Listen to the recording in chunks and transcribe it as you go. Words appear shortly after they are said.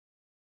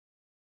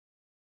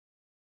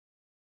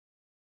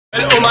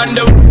Is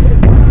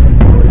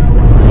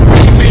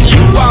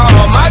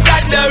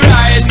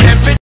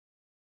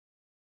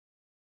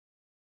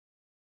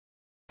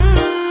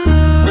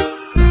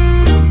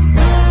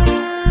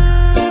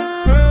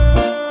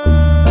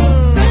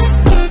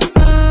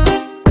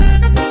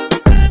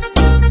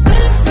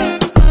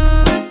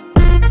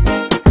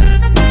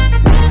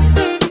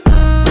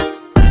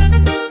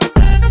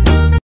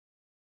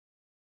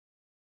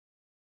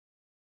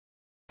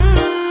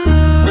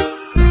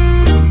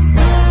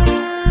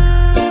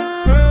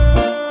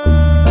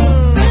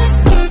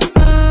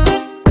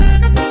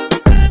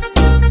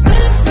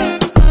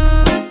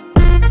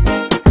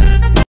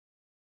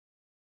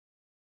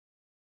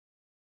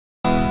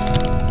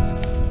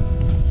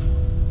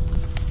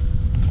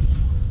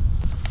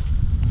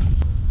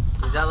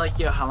that like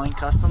your Halloween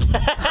costume?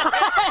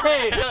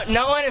 Hey,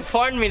 no one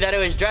informed me that it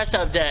was dress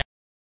up day.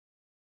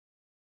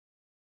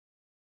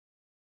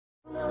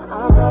 I'm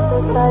not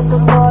the type to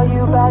call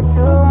you back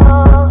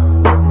tomorrow,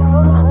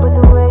 but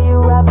the way you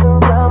wrap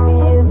around me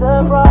is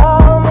a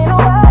problem. Ain't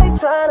nobody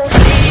trying to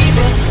keep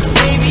it.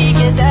 Baby,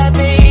 get that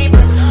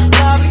paper.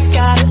 Probably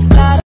got a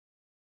lot.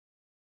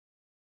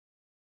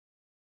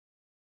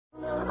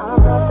 I'm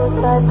not the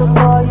type to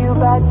call you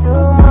back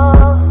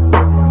tomorrow,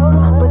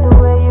 but the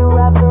way you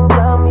wrap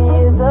around me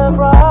is a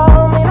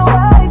problem. Ain't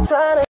nobody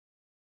trying to.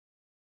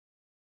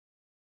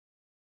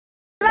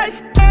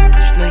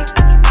 Snake.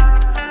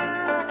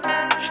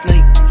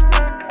 Snake.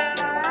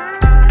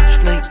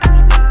 Snake.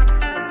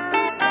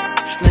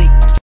 Snake.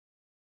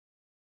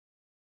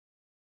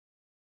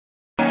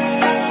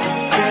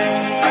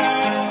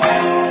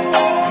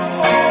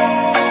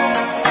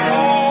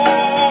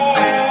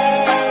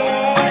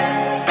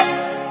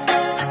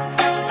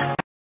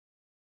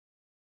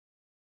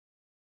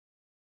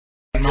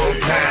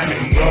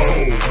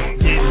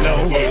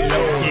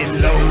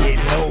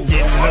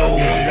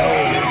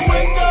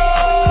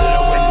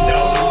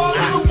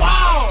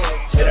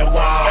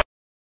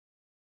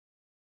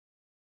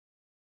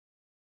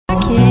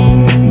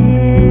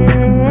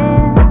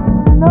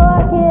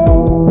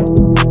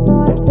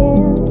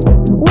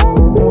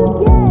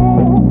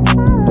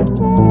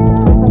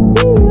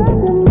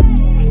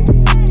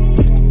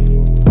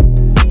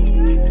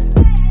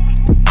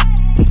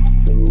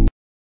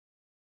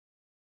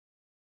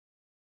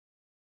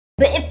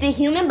 But if the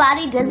human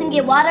body doesn't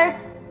get water,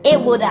 it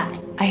will die.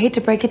 I hate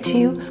to break it to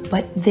you,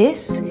 but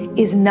this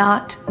is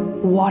not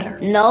water.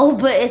 No,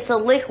 but it's a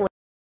liquid.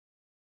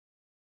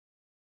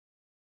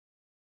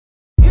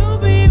 You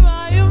be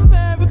my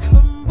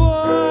American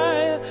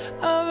boy,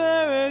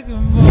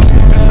 American boy.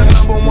 It's a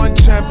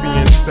 #1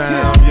 champion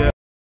sound, yeah.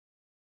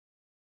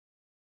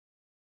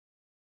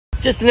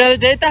 Just another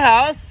day at the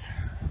house.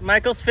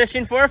 Michael's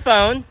fishing for a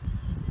phone.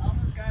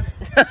 Almost got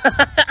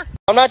it.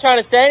 I'm not trying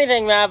to say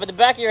anything, man, but the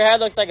back of your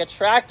head looks like a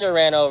tractor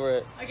ran over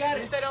it. I got it. At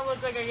least I don't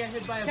look like I get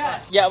hit by a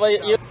bus. Yeah, well,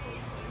 you.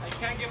 I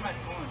can't get my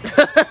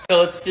phone. So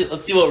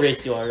let's see what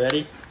race you are.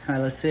 Ready? All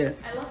right, let's see it.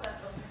 I love that.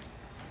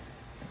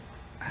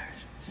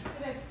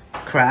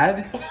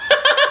 Crab?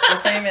 The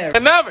same air. Hey,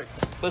 Maverick.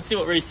 Let's see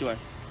what race you are.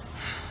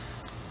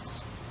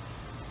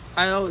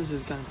 I know what this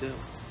is gonna do.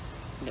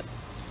 Yep.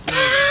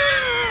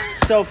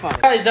 So fun.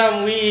 Guys,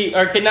 we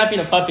are kidnapping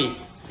a puppy.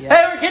 Yeah.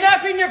 Hey, we're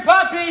kidnapping your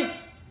puppy!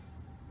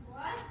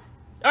 What?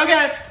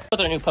 Okay.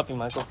 What's our new puppy,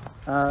 Michael?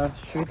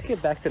 Should we take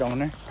it back to the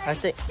owner? I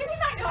think. Give me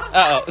my dog.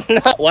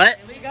 Uh-oh. What?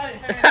 We got it.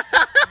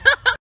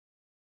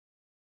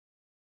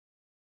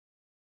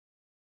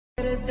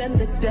 Than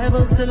the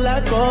devil till I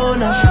go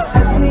now. She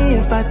asked me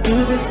if I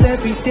do this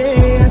every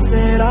day. I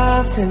said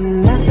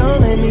often. That's the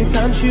only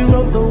time she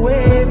rode the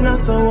wave, not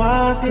so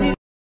often.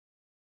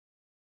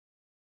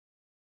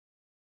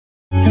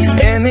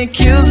 And it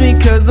kills me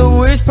cause the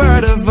worst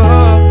part of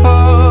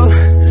all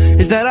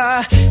is that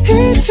I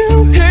hate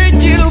to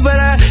hurt you, but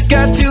I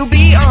got to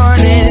be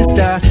honest.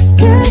 I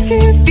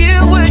can't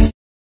feel what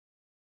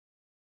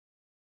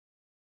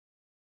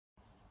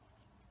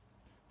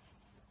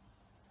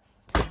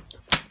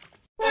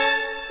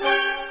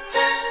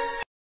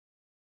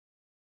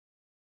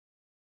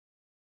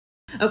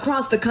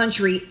Across the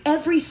country,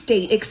 every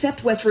state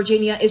except West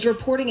Virginia is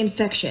reporting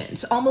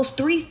infections. Almost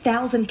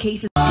 3,000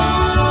 cases.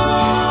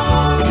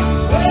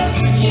 West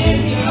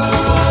Virginia.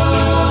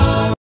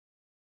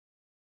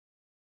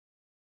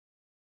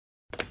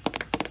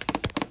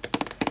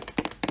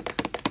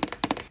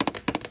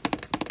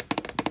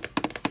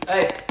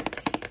 Hey.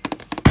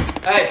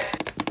 Hey.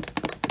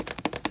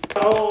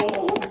 Oh.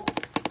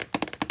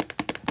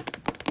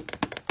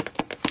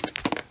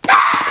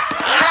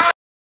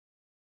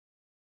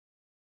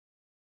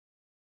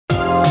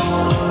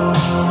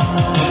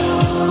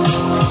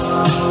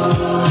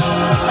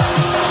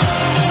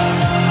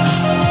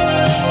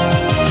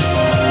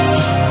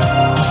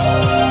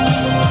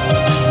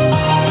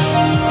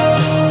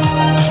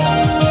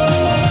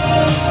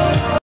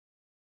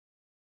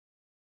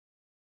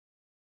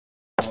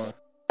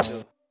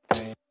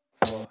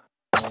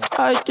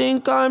 I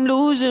think I'm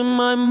losing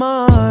my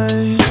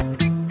mind,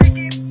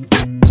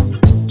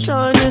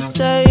 trying to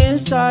stay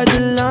inside the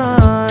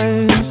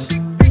lines.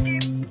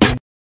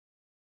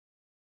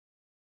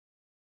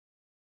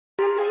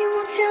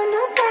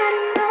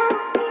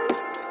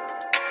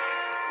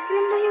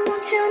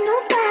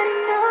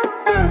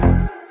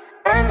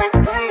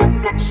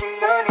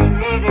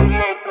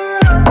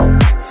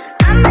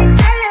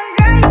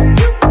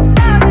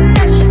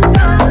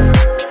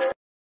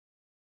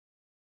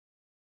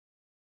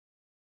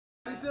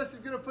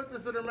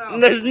 in her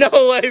mouth. There's no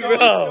way,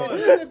 bro.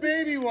 This is the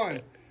baby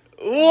one.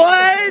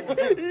 What?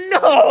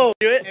 No.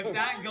 Do it. If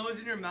that goes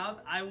in your mouth,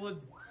 I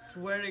would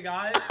swear to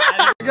God.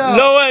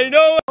 No way,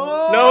 no way.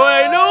 No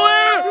way, no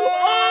way.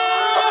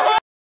 Oh!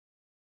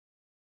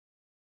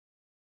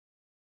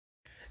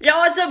 Yo,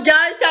 what's up,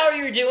 guys? How are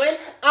you doing?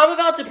 I'm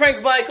about to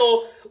prank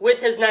Michael with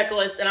his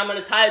necklace, and I'm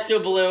gonna tie it to a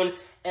balloon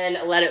and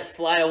let it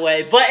fly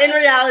away. But in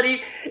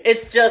reality,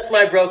 it's just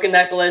my broken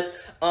necklace.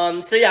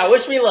 So yeah,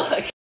 wish me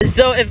luck.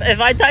 So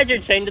if I tied your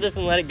chain to this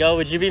and let it go,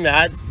 would you be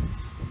mad?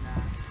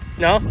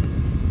 No?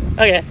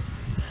 Okay.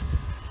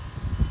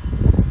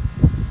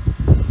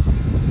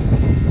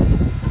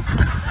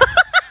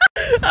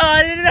 Oh,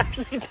 I didn't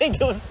actually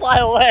think it would fly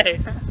away.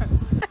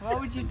 Why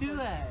would you do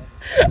that?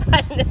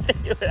 I didn't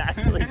think it would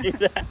actually do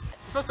that. You're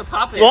supposed to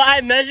pop it. Well,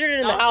 I measured it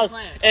in the house,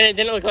 and it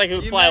didn't look like it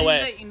would fly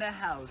away. In the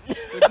house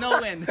with no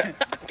wind.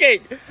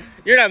 Okay,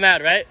 you're not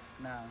mad, right?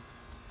 No.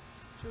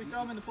 Should we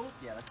throw him in the pool?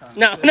 Yeah, that's fine.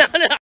 No, no,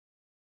 no.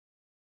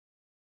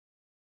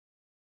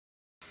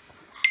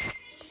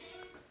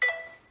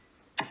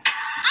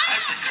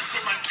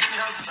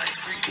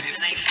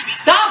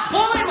 Stop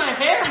pulling my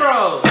hair,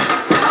 bro!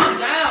 Calm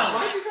down.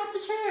 Why'd you drop the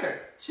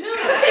chair? Chill.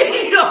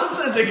 He knows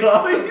this is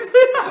going.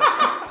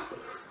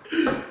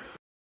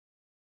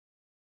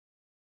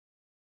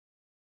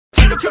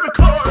 To the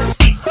chorus.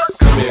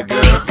 Come here,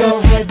 girl. Go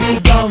ahead, be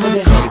gone with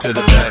it. Come to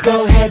the back.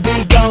 Go ahead,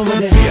 be gone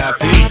with it.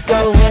 VIP.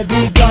 Go ahead,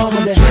 be gone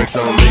with it. Drinks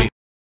on me.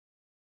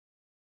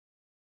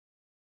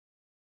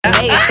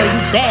 Hey, so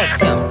you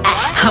back him.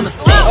 I'm a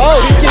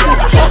savage.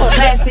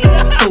 Classy,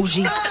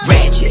 bougie,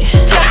 ratchet.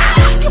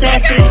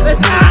 Sassy,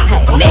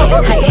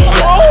 nasty.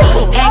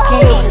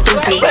 Acting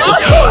stupid as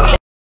heck.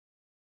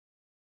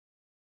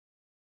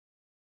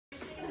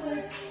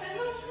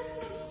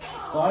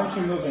 Why aren't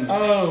you moving?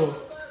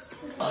 Oh.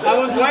 I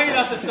was worried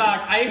about the sock.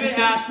 I even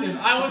asked him.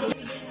 I was.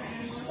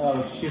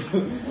 Oh shoot.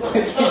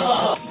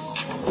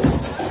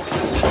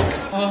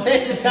 Oh,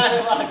 this is kind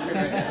of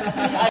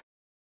awkward.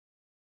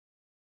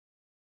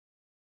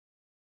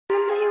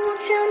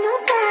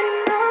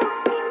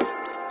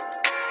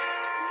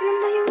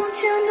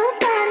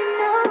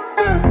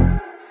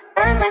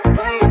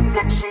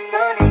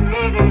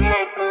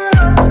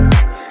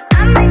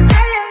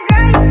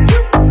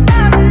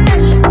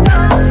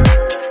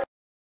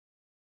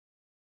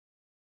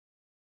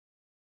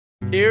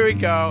 Here we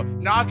go.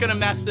 Not gonna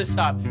mess this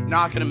up.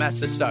 Not gonna mess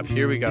this up.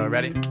 Here we go.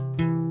 Ready?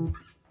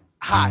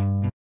 Hi.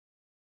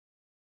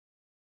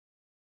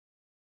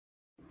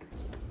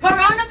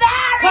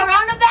 Coronavirus!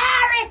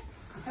 Coronavirus!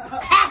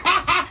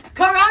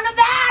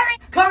 Coronavirus!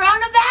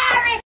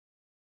 Coronavirus!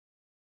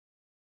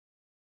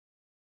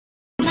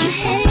 My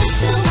head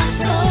to my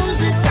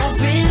toes is so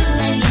real,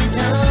 you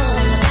know.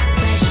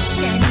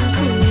 Fresh and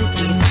cool,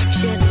 it's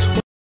just.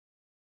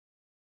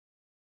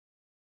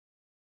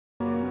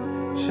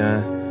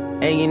 Shine.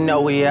 And you know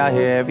we out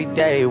here every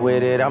day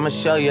with it. I'ma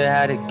show you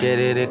how to get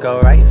it. It go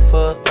right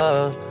foot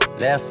up,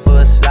 left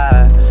foot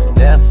slide,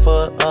 left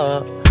foot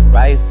up,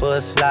 right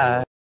foot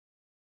slide.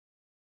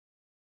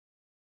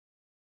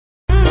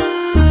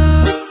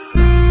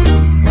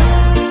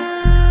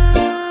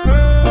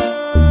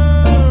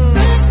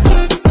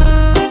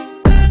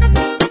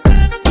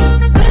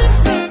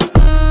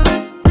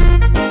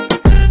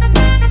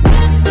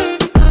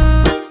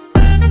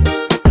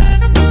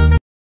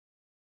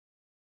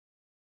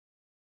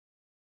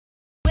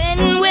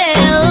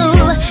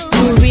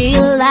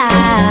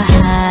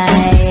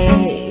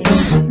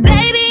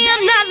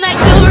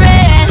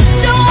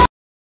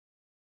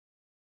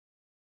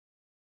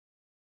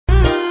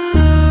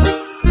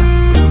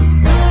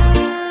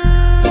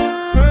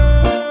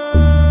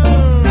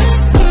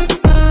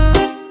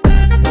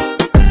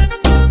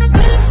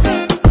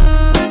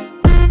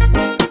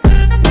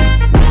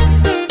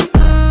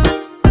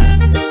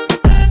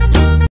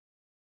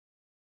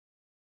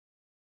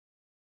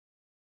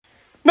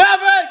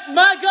 Maverick!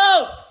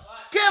 Michael!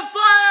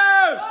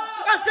 Campfire!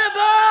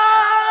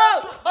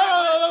 Assemble!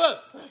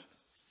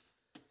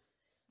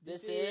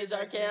 This is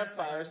our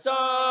campfire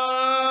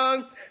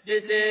song.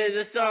 This is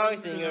a song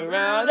sing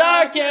around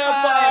our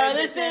campfire.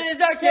 This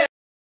is our campfire.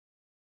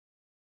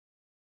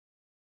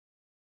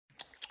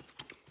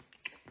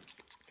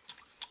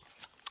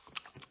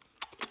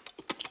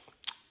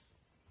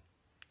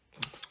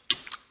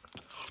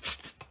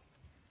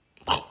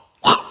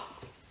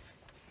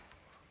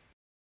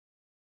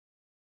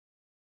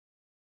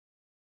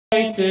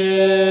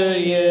 To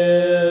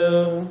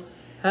you,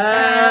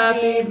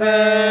 happy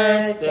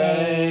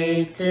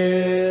birthday to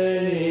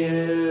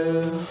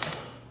you.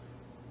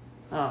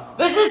 Oh.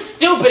 This is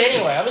stupid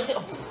anyway. I'm just.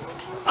 Oh,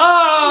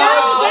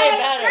 no, way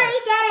better. No,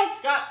 you get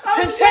it.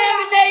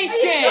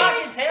 Contamination.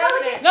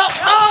 No.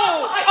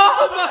 Oh,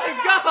 oh my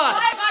God.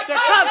 The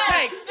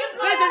cupcakes.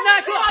 This is not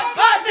cool.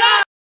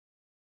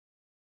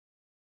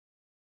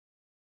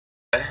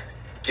 Oh,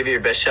 Give it your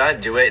best shot.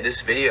 Do it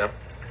this video.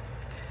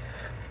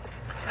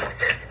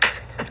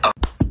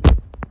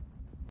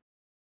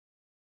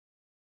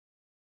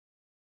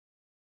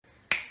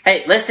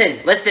 Hey,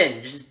 listen.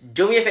 Just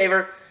do me a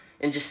favor.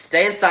 and just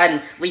stay inside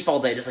and sleep all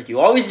day, just like you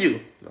always do.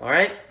 All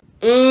right?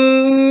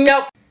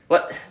 Nope.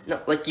 What? No,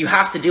 like you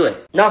have to do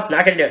it. No,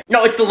 not gonna do it.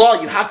 No, it's the law.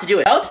 You have to do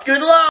it. Nope, screw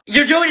the law.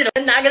 You're doing it.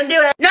 I'm not gonna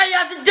do it. No, you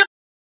have to do it.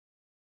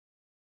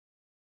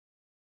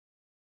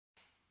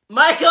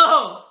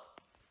 Michael!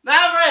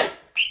 Maverick!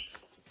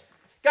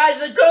 Guys,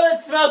 the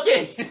toilet's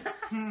smoking!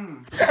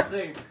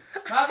 Maverick,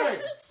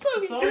 It's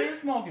smoking. the toilet is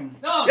smoking.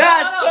 No,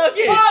 yeah, it's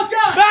smoking!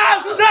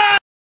 No!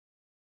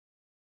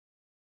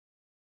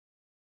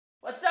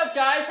 What's up,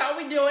 guys? How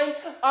we doing?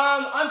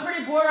 I'm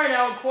pretty bored right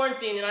now in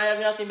quarantine, and I have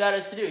nothing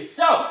better to do.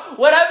 So,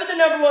 whatever the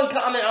 #1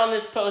 comment on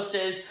this post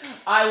is,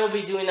 I will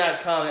be doing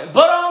that comment.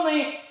 But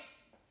only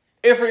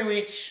if we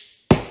reach...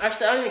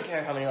 Actually, I don't even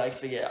care how many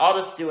likes we get. I'll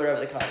just do whatever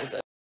the comment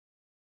says.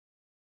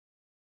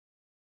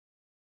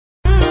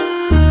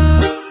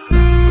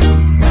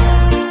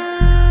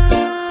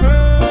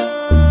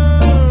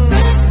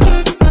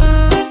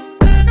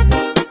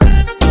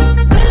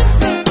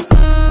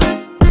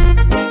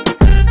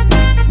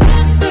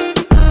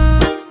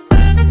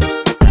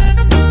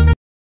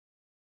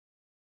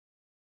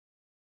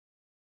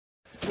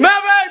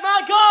 Maverick,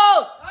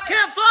 Michael!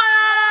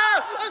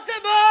 Campfire!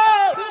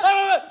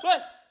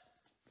 Assemble!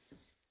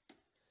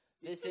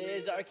 This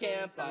is our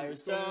campfire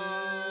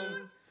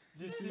song.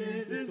 This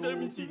is the time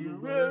we sing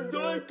around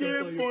our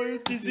campfire.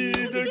 This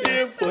is our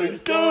campfire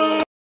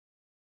song.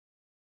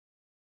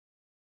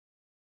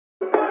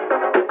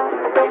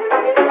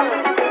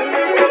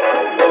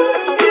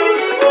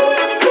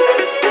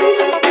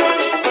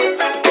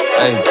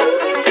 Hey,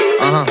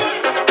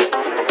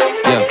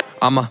 yeah,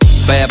 I'm a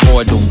bad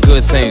boy doing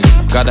good things.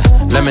 Got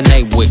a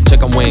lemonade with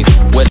chicken wings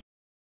with